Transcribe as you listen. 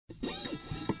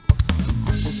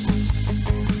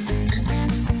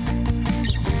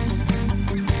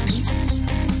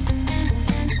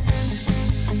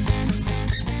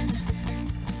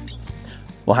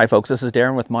Well, hi folks, this is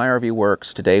Darren with My RV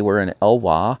Works. Today we're in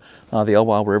Elwha. The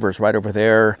Elwha River is right over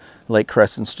there. Lake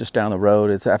Crescent's just down the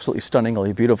road. It's absolutely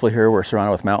stunningly beautiful here. We're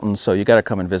surrounded with mountains, so you got to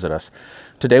come and visit us.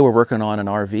 Today we're working on an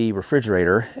RV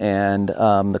refrigerator, and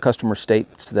the customer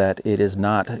states that it is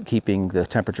not keeping the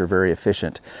temperature very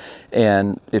efficient.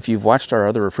 And if you've watched our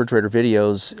other refrigerator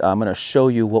videos, I'm going to show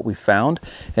you what we found,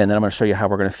 and then I'm going to show you how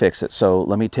we're going to fix it. So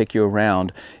let me take you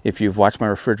around. If you've watched my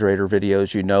refrigerator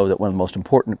videos, you know that one of the most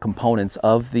important components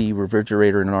of the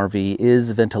refrigerator in an RV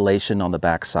is ventilation on the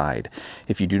back side.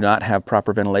 If you do not have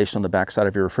proper ventilation on the back side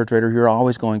of your refrigerator, you're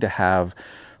always going to have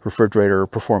refrigerator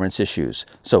performance issues.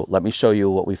 So let me show you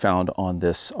what we found on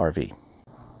this RV.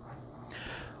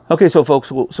 Okay, so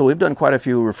folks, so we've done quite a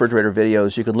few refrigerator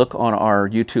videos. You can look on our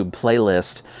YouTube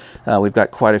playlist. We've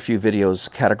got quite a few videos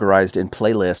categorized in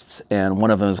playlists, and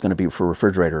one of them is going to be for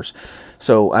refrigerators.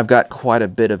 So I've got quite a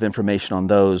bit of information on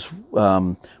those.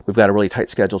 We've got a really tight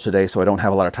schedule today, so I don't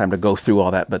have a lot of time to go through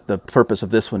all that, but the purpose of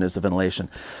this one is the ventilation.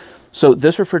 So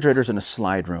this refrigerator is in a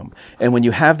slide room, and when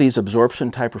you have these absorption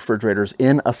type refrigerators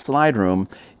in a slide room,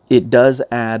 it does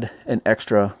add an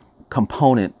extra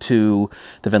component to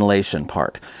the ventilation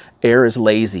part. Air is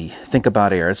lazy. Think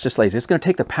about air. It's just lazy. It's going to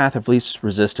take the path of least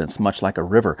resistance, much like a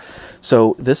river.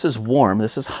 So this is warm.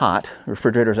 This is hot. The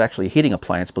refrigerator is actually a heating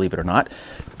appliance, believe it or not.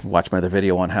 Watch my other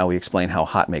video on how we explain how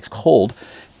hot makes cold.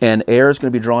 And air is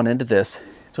going to be drawn into this.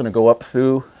 It's going to go up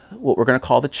through what we're going to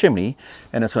call the chimney,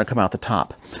 and it's going to come out the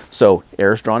top. So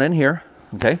air is drawn in here.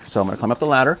 Okay, so I'm going to climb up the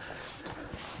ladder,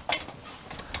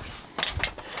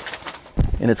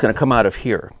 and it's going to come out of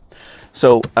here.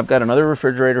 So I've got another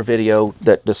refrigerator video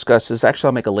that discusses, actually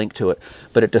I'll make a link to it,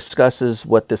 but it discusses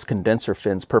what this condenser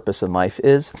fin's purpose in life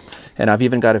is. And I've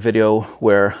even got a video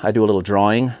where I do a little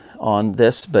drawing on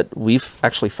this, but we've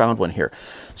actually found one here.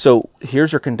 So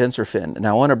here's your condenser fin. Now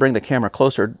I want to bring the camera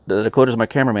closer. Dakota's my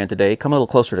cameraman today. Come a little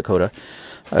closer, Dakota.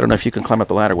 I don't know if you can climb up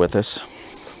the ladder with us.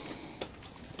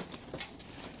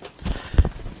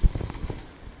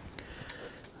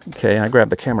 Okay, I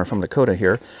grabbed the camera from Dakota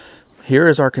here. Here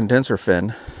is our condenser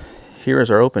fin. Here is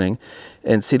our opening.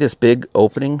 And see this big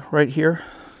opening right here?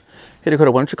 Hey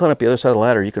Dakota, why don't you climb up the other side of the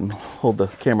ladder? You can hold the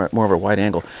camera at more of a wide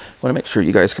angle. I want to make sure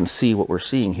you guys can see what we're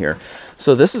seeing here.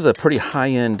 So this is a pretty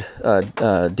high-end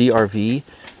DRV.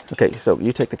 Okay, so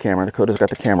you take the camera. Dakota's got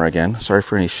the camera again. Sorry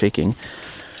for any shaking.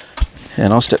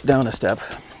 And I'll step down a step.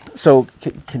 So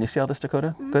can you see all this, Dakota?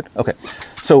 Mm-hmm. Good? Okay.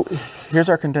 So here's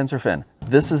our condenser fin.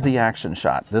 This is the action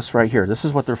shot. This right here. This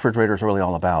is what the refrigerator is really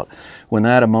all about. When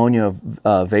that ammonia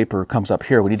vapor comes up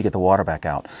here, we need to get the water back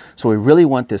out. So we really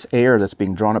want this air that's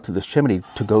being drawn up through this chimney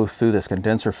to go through this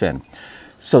condenser fin.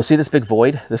 So see this big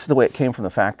void? This is the way it came from the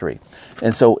factory.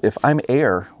 And so if I'm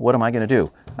air, what am I going to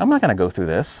do? I'm not going to go through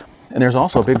this. And there's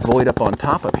also a big void up on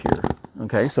top up here.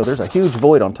 Okay, so there's a huge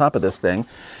void on top of this thing.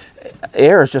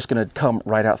 Air is just going to come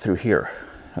right out through here.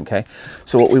 Okay,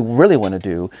 so what we really want to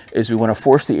do is we want to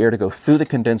force the air to go through the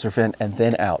condenser fin and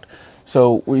then out.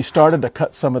 So we started to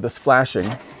cut some of this flashing.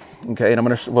 Okay, and I'm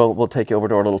going to, we'll take you over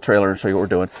to our little trailer and show you what we're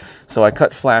doing. So I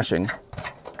cut flashing.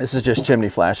 This is just chimney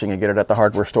flashing. You get it at the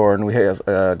hardware store, and we go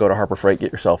to Harbor Freight,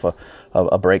 get yourself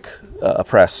a brake, a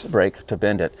press brake to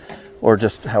bend it, or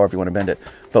just however you want to bend it.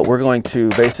 But we're going to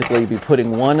basically be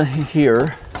putting one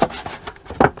here.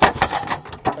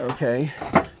 Okay,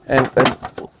 and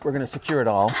we're going to secure it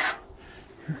all.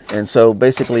 And so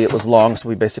basically it was long, so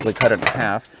we basically cut it in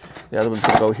half. The other one's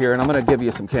going to go here, and I'm going to give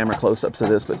you some camera close-ups of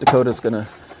this, but Dakota's going to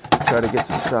try to get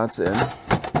some shots in.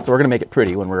 So we're going to make it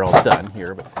pretty when we're all done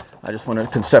here, but I just want to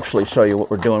conceptually show you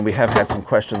what we're doing. We have had some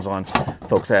questions on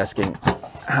folks asking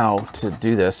how to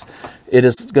do this. It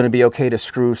is going to be okay to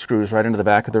screw screws right into the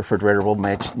back of the refrigerator. We'll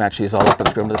match these all up and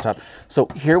screw them to the top. So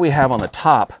here we have on the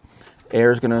top,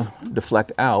 air is going to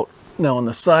deflect out. Now on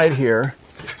the side here,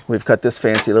 we've cut this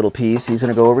fancy little piece. He's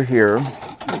going to go over here,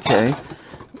 okay?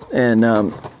 And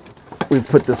we've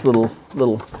put this little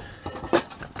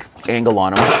angle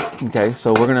on him, okay?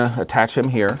 So we're going to attach him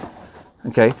here,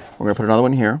 okay? We're going to put another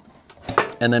one here,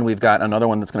 and then we've got another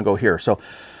one that's going to go here. So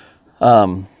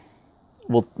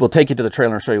we'll take you to the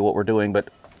trailer and show you what we're doing, but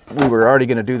we were already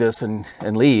going to do this and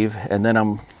leave, and then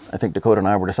I think Dakota and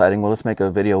I were deciding, well, let's make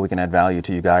a video we can add value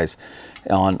to you guys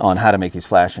on how to make these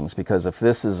flashings, because if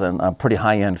this is a pretty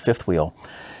high-end fifth wheel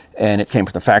and it came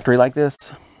from the factory like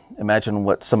this, imagine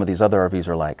what some of these other RVs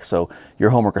are like. So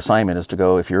your homework assignment is to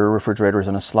go, if your refrigerator is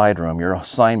in a slide room, your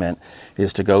assignment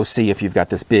is to go see if you've got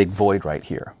this big void right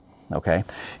here, okay?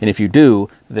 And if you do,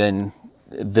 then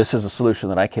this is a solution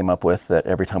that I came up with that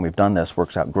every time we've done this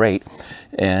works out great.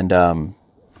 And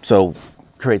so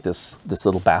create this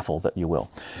little baffle that you will.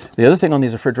 The other thing on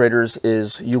these refrigerators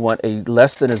is you want a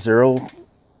less than a 0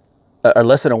 or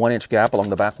less than a 1 inch gap along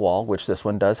the back wall, which this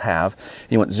one does have.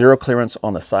 You want 0 clearance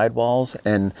on the side walls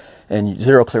and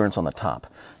 0 clearance on the top.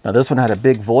 Now this one had a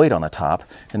big void on the top,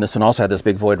 and this one also had this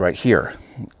big void right here.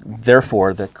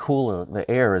 Therefore, the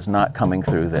air is not coming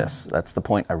through this. That's the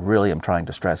point I really am trying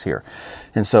to stress here.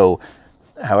 And so,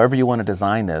 however you want to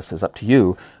design this is up to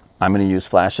you. I'm going to use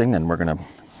flashing, and we're going to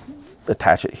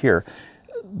attach it here.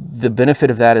 The benefit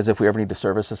of that is if we ever need to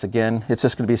service this again, it's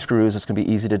just going to be screws. It's going to be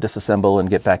easy to disassemble and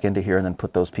get back into here and then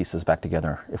put those pieces back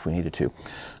together if we needed to.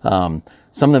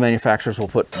 Some of the manufacturers will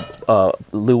put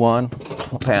Luan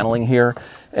paneling here,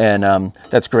 and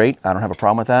that's great. I don't have a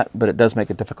problem with that, but it does make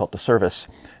it difficult to service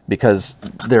because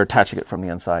they're attaching it from the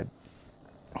inside.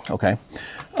 Okay.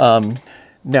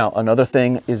 Now, another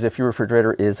thing is if your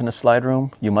refrigerator is in a slide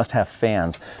room, you must have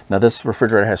fans. Now, this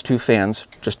refrigerator has 2 fans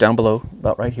just down below,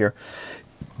 about right here.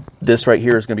 This right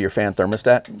here is going to be your fan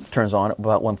thermostat. It turns on at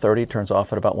about 130, turns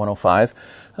off at about 105.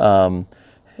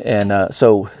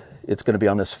 So it's going to be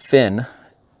on this fin,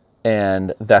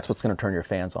 and that's what's going to turn your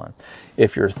fans on.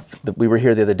 If we were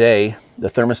here the other day, the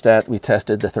thermostat we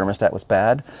tested, the thermostat was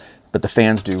bad, but the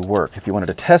fans do work. If you wanted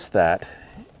to test that,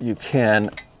 you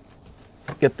can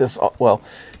get this, well,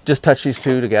 just touch these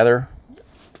two together.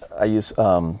 I use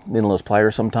needle-nose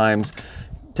pliers sometimes.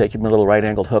 Take your little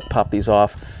right-angled hook, pop these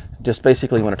off. Just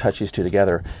basically want to touch these two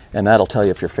together, and that'll tell you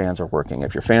if your fans are working.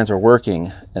 If your fans are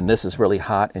working and this is really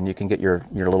hot and you can get your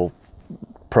little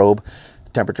probe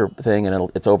temperature thing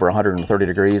and it's over 130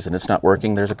 degrees and it's not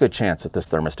working, there's a good chance that this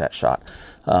thermostat shot.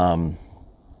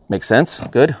 Makes sense?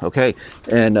 Good. Okay.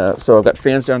 And so I've got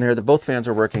fans down here. Both fans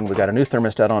are working. We've got a new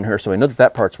thermostat on here, so we know that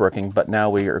that part's working, but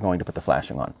now we are going to put the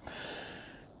flashing on.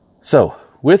 So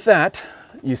with that,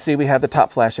 you see we have the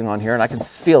top flashing on here, and I can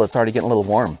feel it's already getting a little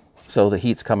warm. So the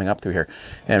heat's coming up through here.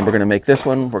 And we're going to make this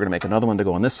one. We're going to make another one to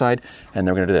go on this side, and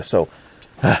then we're going to do this. So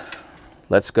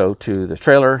let's go to the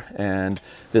trailer, and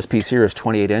this piece here is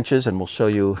 28 inches, and we'll show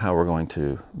you how we're going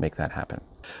to make that happen.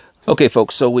 Okay,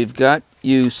 folks, so we've got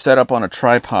you set up on a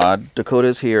tripod.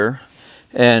 Dakota's here,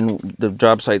 and the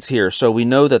job site's here. So we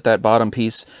know that that bottom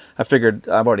piece, I figured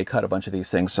I've already cut a bunch of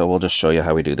these things, so we'll just show you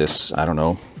how we do this. I don't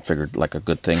know, figured like a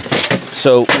good thing.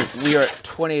 So we are at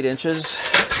 28 inches.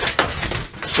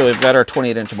 So we've got our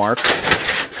 28-inch mark,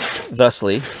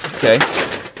 thusly, okay?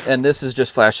 And this is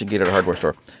just flash you get at a hardware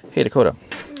store. Hey, Dakota,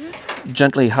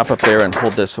 gently hop up there and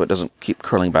hold this so it doesn't keep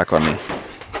curling back on me.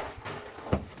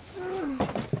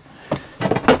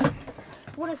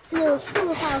 What a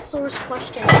Silosaurus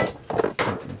question.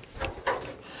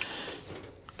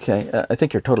 Okay, I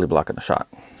think you're totally blocking the shot.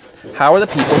 How are the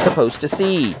people supposed to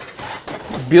see?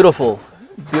 Beautiful,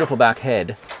 beautiful back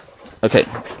head. Okay,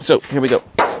 so here we go.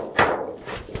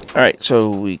 All right, so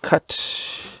we cut.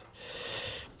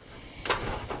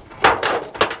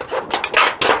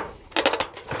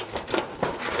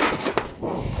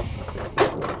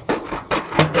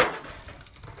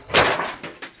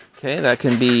 Okay, that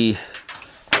can be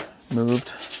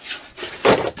moved.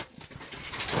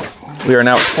 We are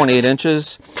now at 28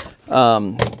 inches.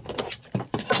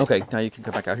 Okay, now you can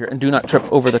come back out here and do not trip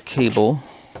over the cable.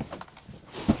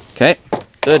 Okay,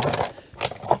 good.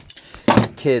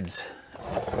 Kids.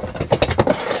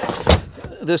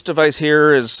 This device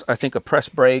here is, I think, a press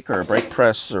brake or a brake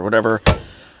press or whatever.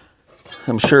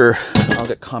 I'm sure I'll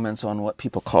get comments on what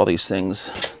people call these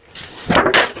things.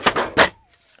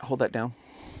 Hold that down.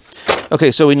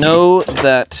 Okay, so we know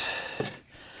that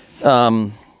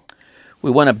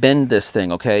we want to bend this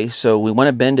thing, okay? So we want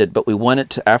to bend it, but we want it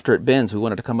to, after it bends, we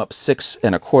want it to come up 6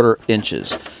 1/4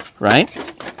 inches, right?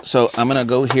 So I'm going to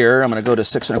go here. I'm going to go to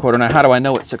 6 1/4. Now, how do I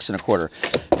know it's 6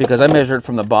 1/4? Because I measured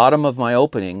from the bottom of my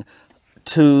opening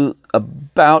to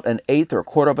about 1/8 or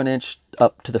 1/4 of an inch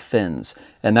up to the fins,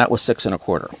 and that was 6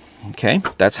 1/4. Okay,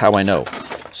 that's how I know.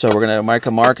 So we're going to make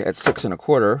a mark at 6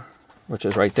 1/4, which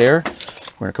is right there.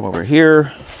 We're going to come over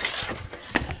here,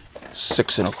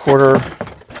 6 1/4.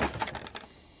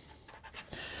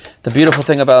 The beautiful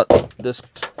thing about this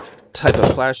type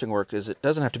of flashing work is it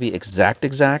doesn't have to be exact,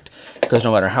 because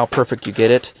no matter how perfect you get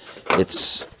it,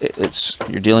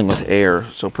 you're dealing with air.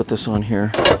 So put this on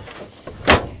here.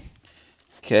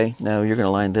 Okay, now you're going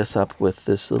to line this up with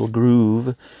this little groove.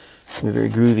 It's going to be very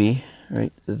groovy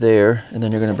right there. And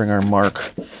then you're going to bring our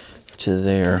mark to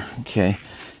there. Okay,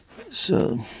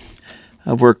 so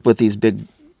I've worked with these big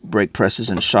brake presses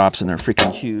in shops, and they're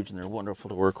freaking huge, and they're wonderful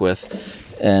to work with.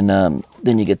 And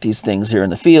then you get these things here in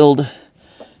the field,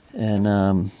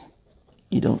 and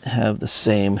you don't have the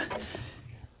same.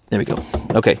 There we go.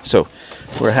 Okay, so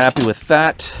we're happy with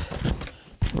that.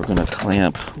 We're going to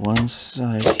clamp one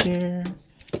side here.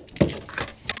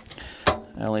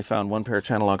 I only found one pair of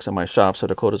channel locks in my shop, so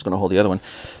Dakota's going to hold the other one.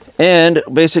 And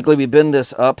basically we bend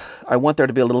this up. I want there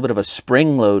to be a little bit of a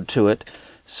spring load to it.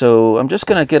 So I'm just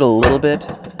gonna get a little bit.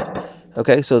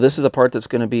 Okay, so this is the part that's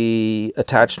gonna be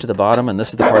attached to the bottom, and this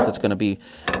is the part that's gonna be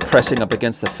pressing up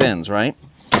against the fins, right?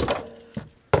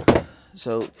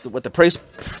 So what the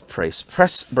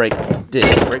press brake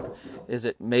did is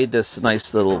it made this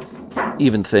nice little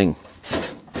even thing.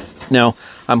 Now,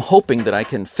 I'm hoping that I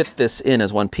can fit this in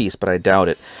as one piece, but I doubt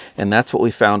it. And that's what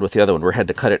we found with the other one. We had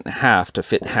to cut it in half to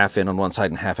fit half in on one side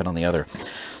and half in on the other.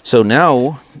 So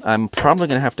now I'm probably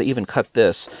going to have to even cut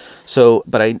this. So,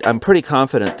 but I'm pretty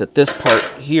confident that this part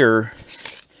here,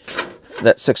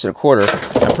 that 6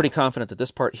 1/4, I'm pretty confident that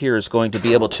this part here is going to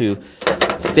be able to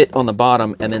fit on the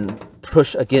bottom and then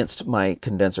push against my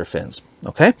condenser fins.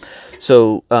 Okay,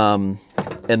 so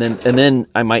and then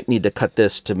I might need to cut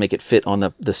this to make it fit on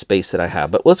the space that I have.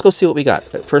 But let's go see what we got.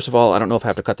 First of all, I don't know if I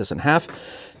have to cut this in half,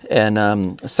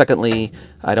 and secondly,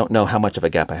 I don't know how much of a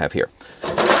gap I have here.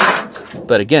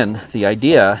 But again, the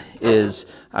idea is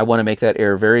I want to make that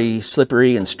air very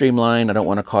slippery and streamlined. I don't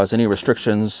want to cause any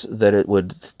restrictions that it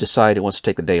would decide it wants to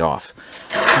take the day off.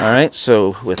 All right,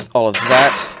 so with all of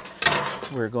that,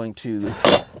 we're going to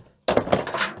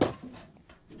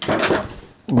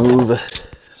move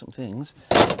some things.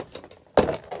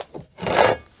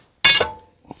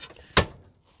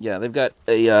 Yeah, they've got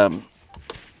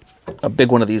a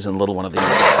big one of these and a little one of these.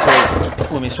 So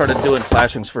when we started doing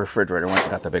flashings for a refrigerator, we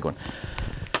got the big one.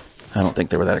 I don't think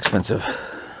they were that expensive.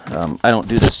 I don't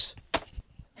do this.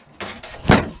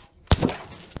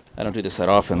 I don't do this that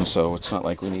often, so it's not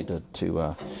like we need to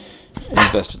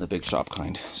invest in the big shop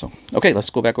kind. So, okay, let's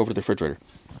go back over to the refrigerator.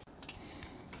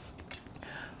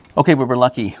 Okay, but we're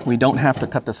lucky. We don't have to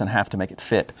cut this in half to make it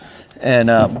fit. And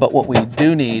but what we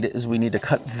do need is we need to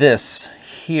cut this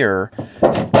here,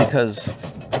 because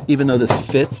even though this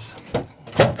fits,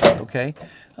 okay,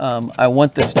 I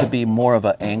want this to be more of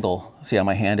an angle. See how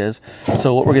my hand is?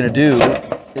 So what we're going to do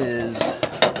is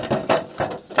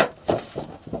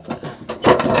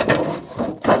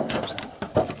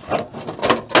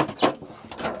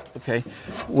okay,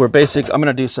 I'm going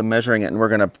to do some measuring it, and we're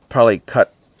going to probably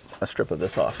cut a strip of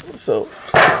this off. So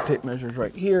tape measures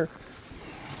right here.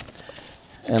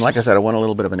 And like I said, I want a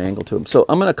little bit of an angle to them. So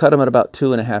I'm going to cut them at about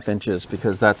 2.5 inches,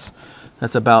 because that's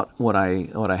about what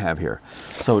I have here.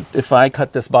 So if I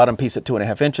cut this bottom piece at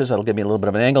 2.5 inches, that'll give me a little bit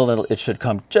of an angle. And it should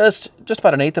come just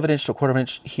about 1/8 of an inch to 1/4 of an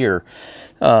inch here.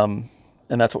 And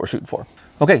that's what we're shooting for.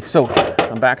 Okay, so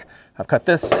I'm back. I've cut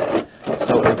this.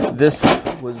 So if this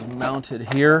was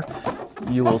mounted here,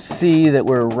 you will see that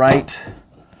we're right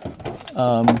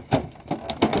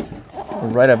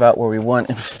about where we want.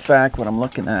 In fact, what I'm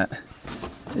looking at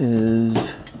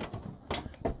is,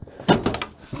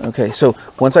 okay, so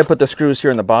once I put the screws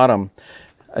here in the bottom,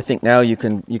 I think now you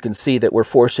can see that we're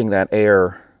forcing that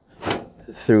air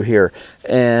through here.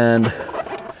 And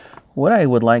what I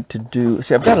would like to do,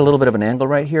 see, I've got a little bit of an angle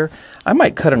right here. I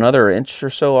might cut another inch or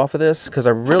so off of this, because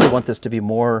I really want this to be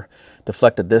more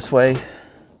deflected this way.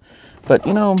 But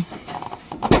you know,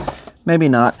 maybe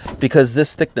not, because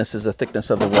this thickness is the thickness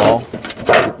of the wall.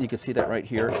 You can see that right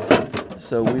here.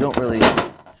 So we don't really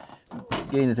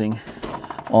gain anything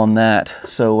on that.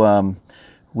 So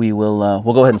we'll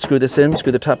go ahead and screw this in,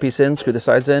 screw the top piece in, screw the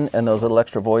sides in, and those little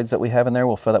extra voids that we have in there,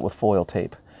 we'll fill that with foil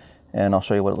tape. And I'll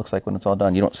show you what it looks like when it's all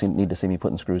done. You don't need to see me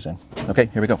putting screws in. Okay,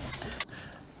 here we go.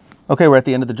 Okay, we're at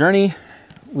the end of the journey.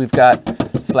 We've got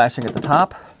flashing at the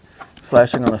top,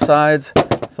 flashing on the sides,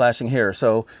 flashing here.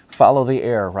 So follow the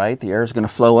air, right? The air is going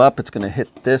to flow up. It's going to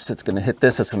hit this. It's going to hit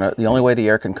this. The only way the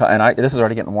air can come. And this is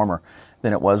already getting warmer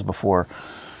than it was before.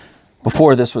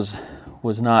 Before this was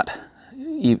not.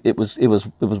 It was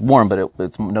warm, but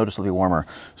it's noticeably warmer.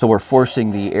 So we're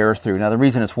forcing the air through. Now the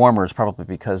reason it's warmer is probably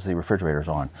because the refrigerator's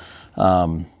on.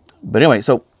 But anyway,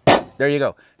 so there you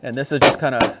go. And this is just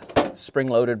kind of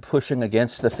spring-loaded, pushing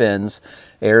against the fins.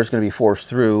 Air is going to be forced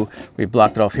through. We've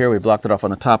blocked it off here. We blocked it off on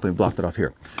the top. We blocked it off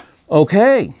here.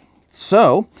 Okay,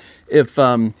 so if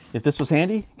this was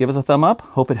handy, give us a thumb up.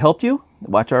 Hope it helped you.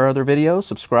 Watch our other videos.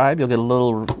 Subscribe. You'll get a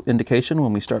little indication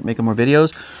when we start making more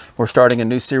videos. We're starting a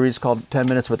new series called 10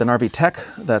 Minutes with an RV Tech.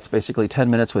 That's basically 10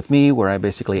 minutes with me, where I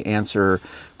basically answer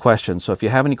questions. So if you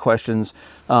have any questions,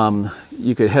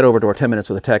 you could head over to our 10 Minutes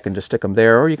with a Tech and just stick them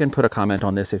there, or you can put a comment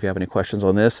on this if you have any questions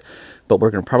on this. But we're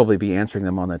going to probably be answering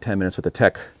them on the 10 Minutes with a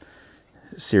Tech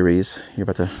series. You're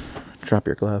about to drop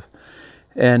your glove.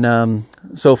 And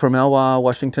so from Elwha,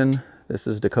 Washington, this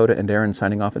is Dakota and Darren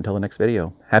signing off until the next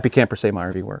video. Happy camper, say my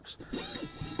RV works.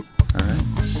 All right.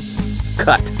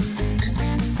 Cut.